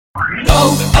O'Reilly.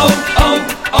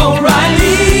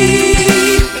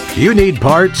 You need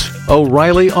parts?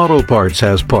 O'Reilly Auto Parts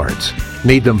has parts.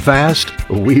 Need them fast?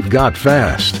 We've got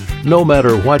fast. No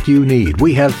matter what you need,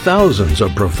 we have thousands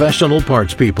of professional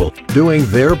parts people doing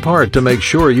their part to make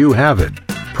sure you have it.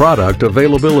 Product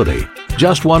availability.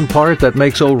 Just one part that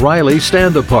makes O'Reilly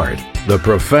stand apart. The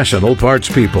professional parts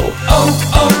people.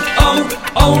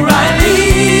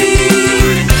 O'Reilly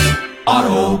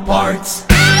Auto Parts.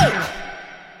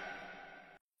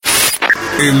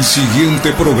 El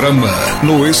siguiente programa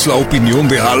no es la opinión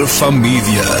de Alpha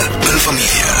Media.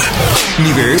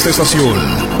 Ni de esta estación.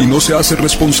 Y no se hace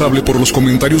responsable por los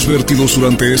comentarios vertidos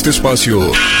durante este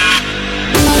espacio.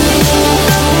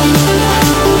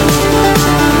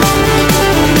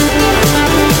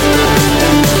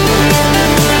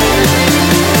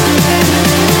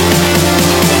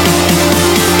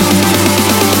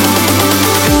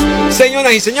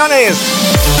 Señoras y señores,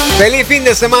 feliz fin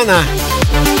de semana.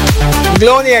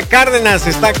 Gloria Cárdenas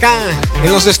está acá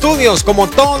en los estudios como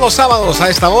todos los sábados a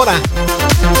esta hora.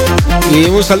 Y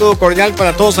un saludo cordial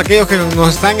para todos aquellos que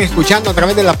nos están escuchando a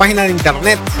través de la página de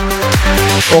internet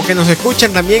o que nos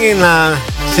escuchan también en la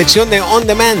sección de On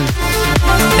Demand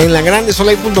en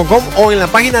lagrandesoleil.com o en la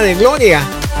página de Gloria,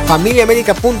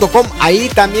 familiaamerica.com. Ahí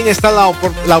también está la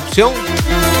opción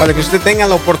para que usted tenga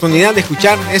la oportunidad de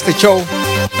escuchar este show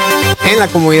en la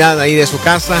comodidad ahí de su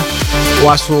casa o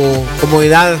a su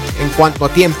comodidad en cuanto a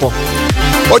tiempo.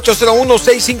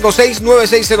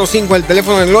 801-656-9605, el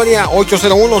teléfono de Gloria,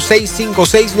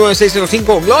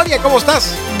 801-656-9605. Gloria, ¿cómo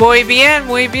estás? Muy bien,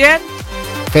 muy bien.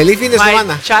 Feliz fin de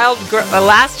semana.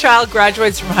 Last child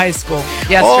graduates from high school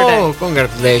yesterday. Oh,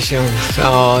 congratulations.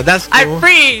 Oh, that's cool. I'm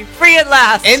free at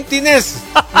last. Emptiness.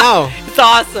 No. It's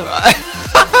awesome.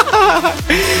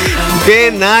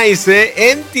 Qué nice, eh?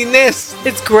 Emptiness.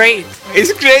 It's great.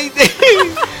 It's great.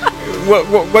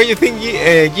 What do you think,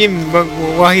 Jim,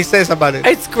 what he says about it?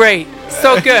 It's great.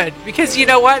 So good. Because you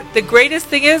know what? The greatest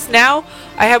thing is now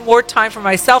I have more time for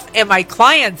myself and my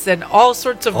clients and all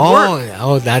sorts of work.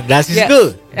 Oh, that is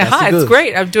good. It's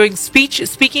great. I'm doing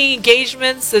speaking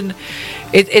engagements, and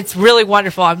it's really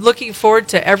wonderful. I'm looking forward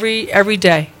to every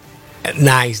day.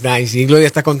 Nice. Y Gloria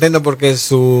está contenta porque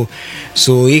su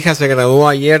hija se graduó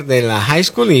ayer de la high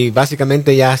school y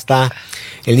básicamente ya está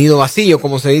el nido vacío,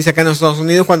 como se dice acá en Estados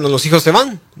Unidos cuando los hijos se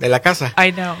van de la casa.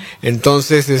 I know.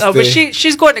 Entonces, but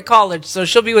she's going to college, so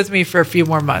she'll be with me for a few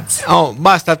more months.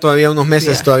 Va a estar todavía unos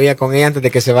meses todavía con ella antes de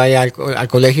que se vaya al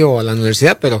colegio o a la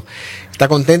universidad, pero está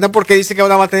contenta porque dice que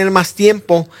ahora va a tener más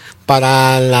tiempo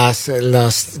para las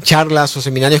charlas o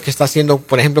seminarios que está haciendo,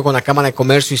 por ejemplo, con la Cámara de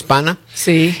Comercio Hispana.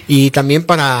 Sí. Y también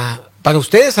para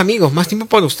ustedes, amigos, más tiempo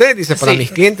para ustedes, dice, para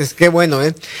mis clientes. Qué bueno,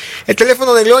 ¿eh? El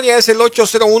teléfono de Gloria es el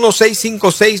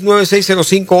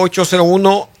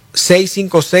 801-656-9605,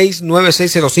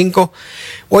 801-656-9605.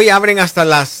 Hoy abren hasta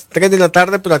las 3 de la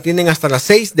tarde, pero atienden hasta las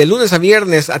 6. De lunes a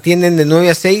viernes atienden de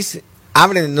 9 a 6.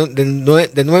 Abren de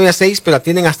 9 a 6, pero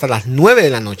atienden hasta las 9 de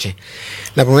la noche.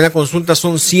 La primera consulta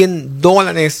son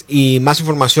 $100 y más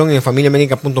información en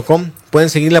familiaamerica.com. Pueden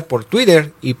seguirla por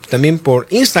Twitter y también por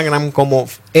Instagram como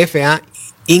FA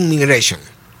Immigration.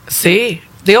 Sí.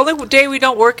 The only day we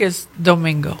don't work is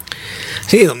domingo.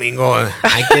 Sí, domingo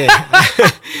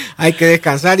hay que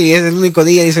descansar y es el único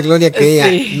día, dice Gloria, que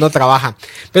ella no trabaja.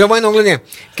 Pero bueno, Gloria,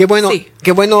 qué bueno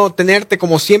tenerte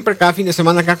como siempre cada fin de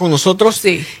semana acá con nosotros.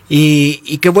 Sí.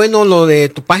 Y qué bueno lo de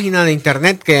tu página de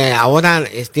internet, que ahora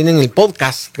tienen el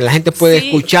podcast, que la gente puede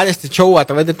escuchar este show a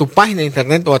través de tu página de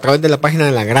internet o a través de la página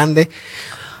de La Grande.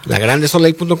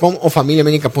 lagrandesoleil.com o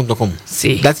familiaamerica.com.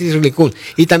 Sí. That is really cool.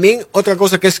 Y también otra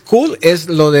cosa que es cool es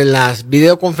lo de las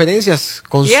videoconferencias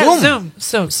con Zoom.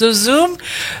 Zoom.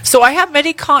 So I have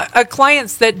many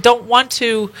clients that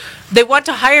they want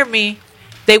to hire me,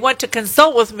 they want to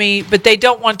consult with me, but they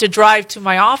don't want to drive to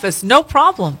my office. No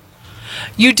problem.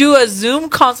 You do a Zoom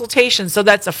consultation. So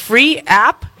that's a free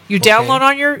app. You download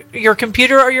on your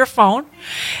computer or your phone,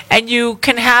 and you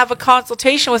can have a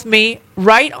consultation with me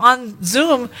right on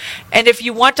Zoom. And if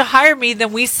you want to hire me,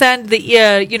 then we send the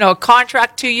a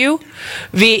contract to you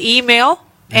via email,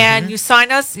 and you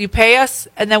sign us, you pay us,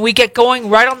 and then we get going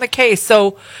right on the case.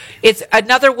 So it's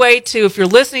another way to, if you're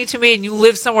listening to me and you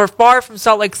live somewhere far from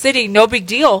Salt Lake City, no big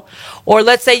deal. Or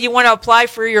let's say you want to apply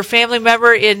for your family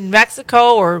member in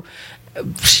Mexico or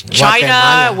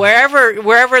China,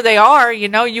 wherever they are,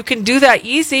 you can do that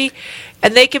easy,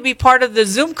 and they can be part of the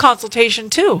Zoom consultation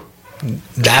too.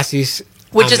 That is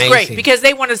Which is great, because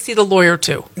they want to see the lawyer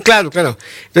too. Claro.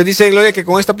 Entonces dice Gloria que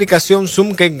con esta aplicación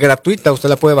Zoom, que es gratuita, usted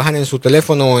la puede bajar en su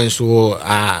teléfono o en su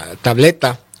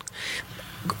tableta.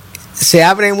 se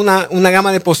abre una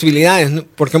gama de posibilidades, ¿no?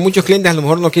 Porque muchos clientes a lo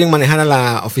mejor no quieren manejar a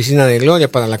la oficina de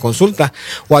Gloria para la consulta,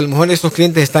 o a lo mejor estos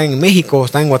clientes están en México, o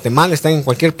están en Guatemala, están en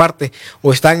cualquier parte,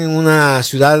 o están en una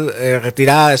ciudad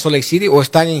retirada de Salt Lake City, o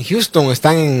están en Houston, o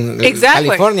están en Exactly.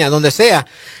 California, donde sea.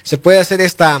 Se puede hacer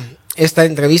esta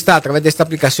entrevista a través de esta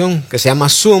aplicación que se llama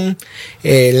Zoom.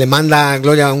 Le manda a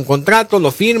Gloria un contrato,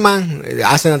 lo firman,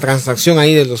 hacen la transacción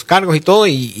ahí de los cargos y todo,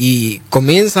 y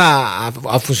comienza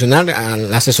a funcionar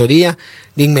la asesoría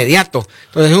de inmediato.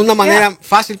 Entonces es una manera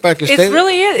fácil para que usted... It's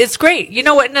really it. It's great. You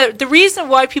know what? And the reason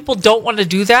why people don't want to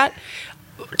do that,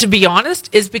 to be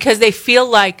honest, is because they feel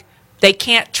like they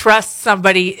can't trust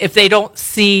somebody if they don't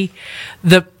see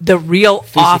the real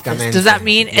office. Does that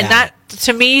mean? Yeah. And that,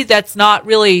 to me, that's not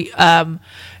really.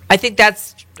 I think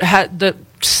that's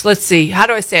let's see. How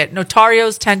do I say it?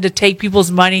 Notarios tend to take people's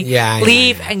money,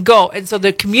 leave, and go, and so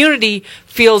the community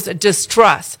feels a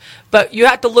distrust. But you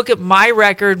have to look at my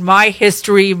record, my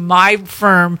history, my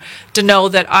firm to know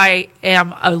that I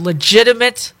am a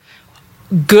legitimate,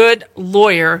 good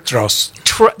lawyer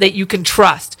that you can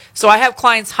trust. So I have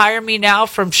clients hire me now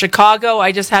from Chicago.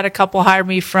 I just had a couple hire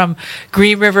me from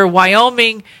Green River,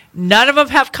 Wyoming. None of them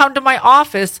have come to my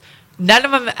office. None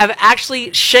of them have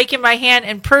actually shaken my hand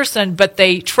in person, but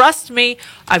they trust me.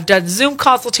 I've done Zoom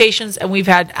consultations, and we've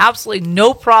had absolutely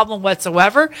no problem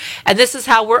whatsoever. And this is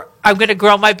how I'm going to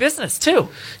grow my business too.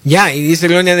 Ya, y dice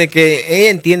Gloria de que ella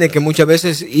entiende que muchas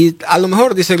veces, y a lo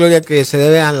mejor dice Gloria que se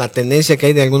debe a la tendencia que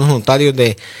hay de algunos notarios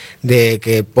de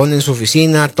que ponen su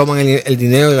oficina, toman el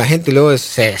dinero de la gente y luego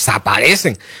se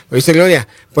desaparecen. Pero dice Gloria,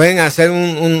 pueden hacer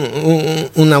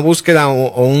una búsqueda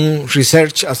o un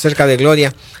research acerca de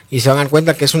Gloria y se van a dar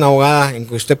cuenta que es una abogada en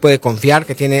que usted puede confiar,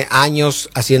 que tiene años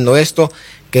haciendo esto,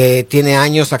 que tiene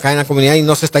años acá en la comunidad y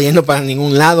no se está yendo para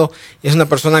ningún lado. Es una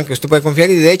persona en que usted puede confiar,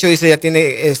 y de hecho dice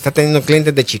está teniendo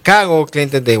clientes de Chicago,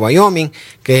 clientes de Wyoming,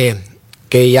 que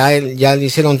ya le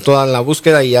hicieron toda la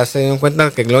búsqueda y ya se dieron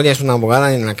cuenta que Gloria es una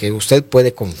abogada en la que usted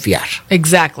puede confiar.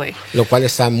 Exactly. Lo cual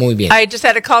está muy bien. I just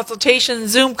had a consultation,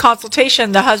 Zoom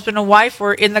consultation. The husband and wife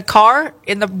were in the car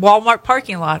in the Walmart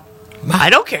parking lot.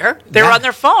 I don't care. They were on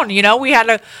their phone. You know, we had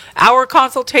an hour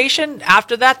consultation.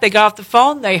 After that, they got off the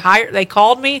phone. They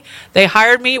called me. They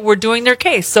hired me. We're doing their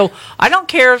case. So I don't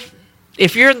care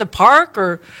if you're in the park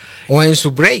or en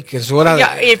su break, en su hora.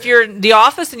 Yeah, if you're in the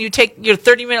office and you take your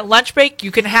 30-minute lunch break,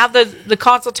 you can have the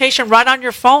consultation right on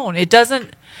your phone. It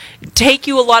doesn't take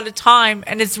you a lot of time,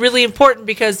 and it's really important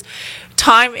because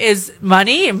time is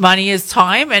money and money is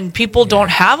time, and people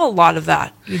don't have a lot of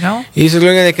that, you know. Y dice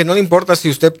Gloria de que no le importa si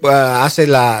usted hace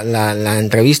la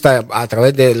entrevista a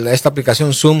través de esta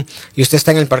aplicación Zoom y usted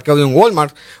está en el parqueo de un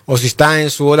Walmart, o si está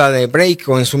en su hora de break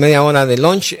o en su media hora de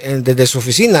lunch desde su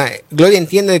oficina. Gloria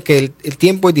entiende que el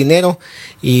tiempo es dinero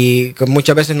y que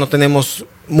muchas veces no tenemos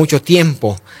mucho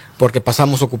tiempo porque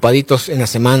pasamos ocupaditos en la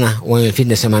semana o en el fin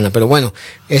de semana. Pero bueno,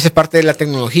 esa es parte de la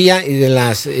tecnología y de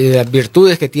las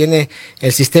virtudes que tiene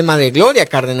el sistema de Gloria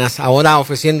Cárdenas, ahora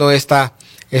ofreciendo esta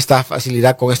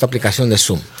facilidad con esta aplicación de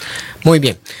Zoom. Muy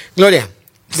bien. Gloria,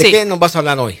 ¿de qué nos vas a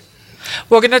hablar hoy?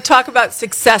 We're going to talk about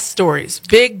success stories.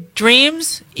 Big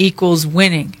dreams equals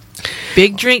winning.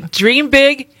 Big dream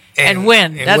big, and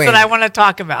win. That's what I want to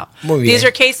talk about. These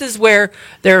are cases where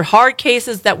they're hard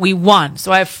cases that we won.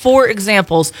 So I have 4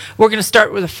 examples. We're going to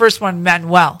start with the first one,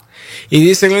 Manuel. Y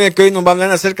dice Gloria que hoy nos va a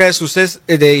hablar acerca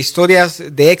de historias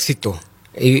de éxito,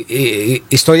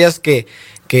 historias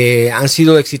que han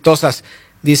sido exitosas.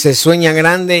 Dice, sueña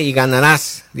grande y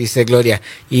ganarás, dice Gloria.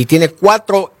 Y tiene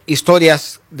 4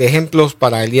 historias de ejemplos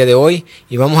para el día de hoy.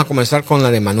 Y vamos a comenzar con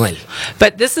la de Manuel.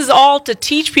 But this is all to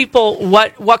teach people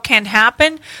what can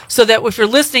happen, so that if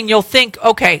you're listening, you'll think,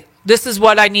 okay, this is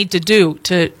what I need to do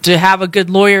to have a good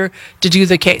lawyer to do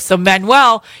the case. So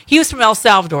Manuel, he was from El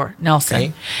Salvador, Nelson.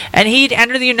 Okay. And he'd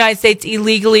entered the United States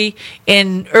illegally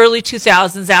in early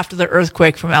 2000s after the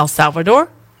earthquake from El Salvador.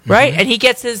 Right? And he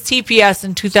gets his TPS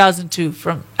in 2002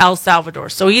 from El Salvador.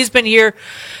 So he's been here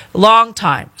a long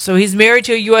time. So he's married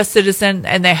to a U.S. citizen,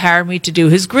 and they hired me to do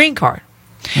his green card.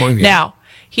 Muy bien. Now,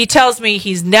 he tells me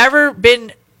he's never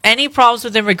been any problems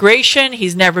with immigration.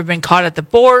 He's never been caught at the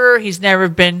border. He's never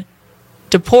been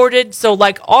deported. So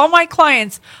like all my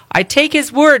clients, I take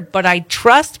his word, but I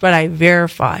trust, but I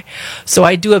verify. So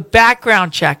I do a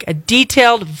background check, a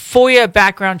detailed FOIA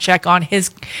background check on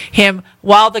him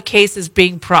while the case is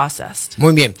being processed.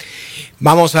 Muy bien.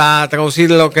 Vamos a traducir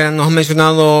lo que nos ha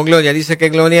mencionado Gloria. Dice que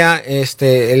Gloria,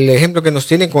 el ejemplo que nos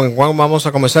tiene, con el cual vamos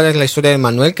a comenzar, es la historia de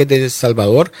Manuel, que es de El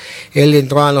Salvador. Él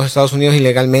entró a los Estados Unidos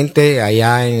ilegalmente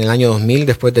allá en el año 2000,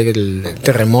 después del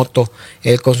terremoto,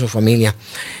 él con su familia.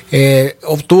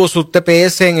 Obtuvo su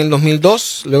TPS en el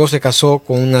 2002, luego luego se casó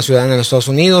con una ciudadana de los Estados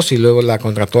Unidos y luego la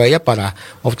contrató a ella para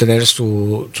obtener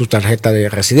su tarjeta de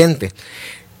residente.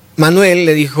 Manuel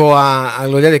le dijo a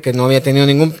Gloria de que no había tenido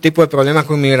ningún tipo de problema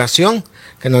con inmigración,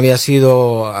 que no había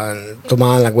sido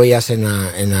tomadas las huellas en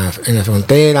la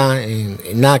frontera,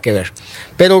 nada que ver.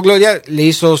 Pero Gloria le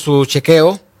hizo su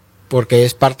chequeo, porque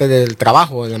es parte del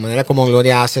trabajo, de la manera como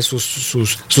Gloria hace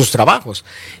sus trabajos,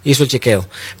 hizo el chequeo.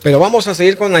 Pero vamos a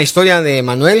seguir con la historia de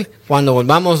Manuel cuando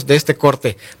volvamos de este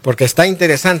corte, porque está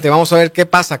interesante. Vamos a ver qué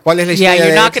pasa, cuál es la historia Yeah,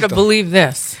 you're de not going éxito. to believe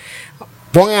this.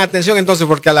 Pongan atención entonces,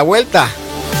 porque a la vuelta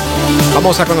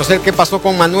vamos a conocer qué pasó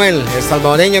con Manuel, el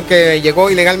salvadoreño que llegó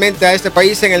ilegalmente a este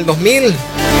país en el 2000,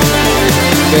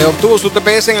 que obtuvo su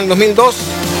TPS en el 2002.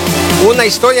 Una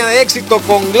historia de éxito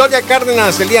con Gloria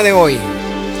Cárdenas el día de hoy.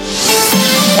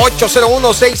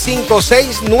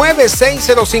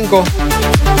 801-656-9605.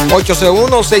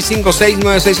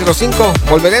 801-656-9605.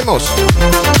 Volveremos.